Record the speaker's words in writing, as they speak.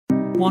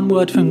One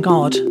word from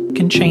God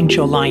can change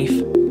your life.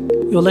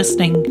 You're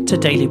listening to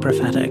Daily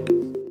Prophetic.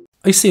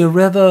 I see a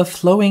river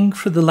flowing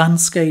through the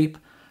landscape,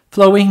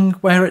 flowing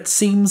where it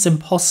seems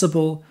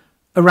impossible,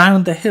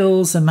 around the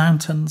hills and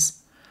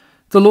mountains.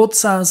 The Lord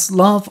says,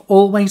 love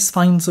always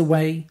finds a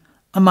way,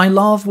 and my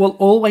love will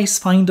always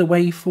find a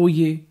way for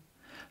you.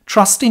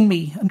 Trust in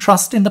me and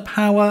trust in the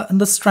power and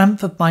the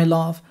strength of my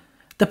love,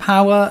 the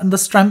power and the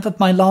strength of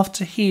my love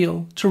to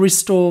heal, to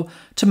restore,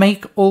 to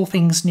make all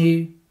things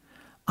new.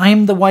 I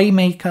am the way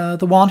maker,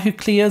 the one who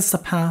clears the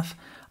path.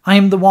 I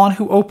am the one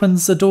who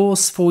opens the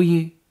doors for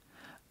you.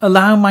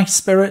 Allow my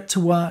spirit to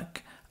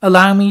work.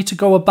 Allow me to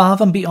go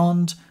above and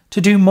beyond,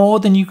 to do more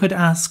than you could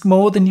ask,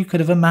 more than you could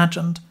have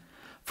imagined.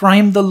 For I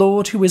am the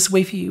Lord who is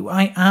with you.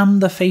 I am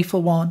the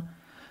faithful one.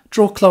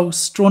 Draw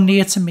close, draw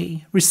near to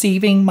me,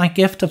 receiving my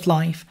gift of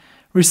life,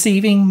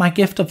 receiving my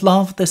gift of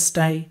love this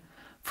day.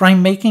 For I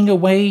am making a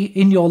way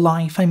in your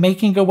life. I am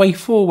making a way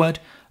forward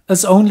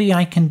as only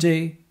I can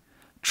do.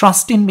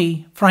 Trust in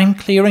me, for I am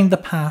clearing the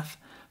path.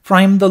 For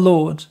I am the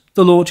Lord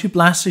who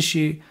blesses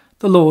you,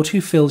 the Lord who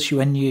fills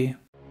you anew.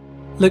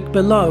 Look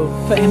below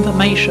for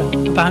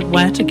information about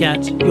where to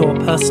get your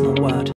personal word.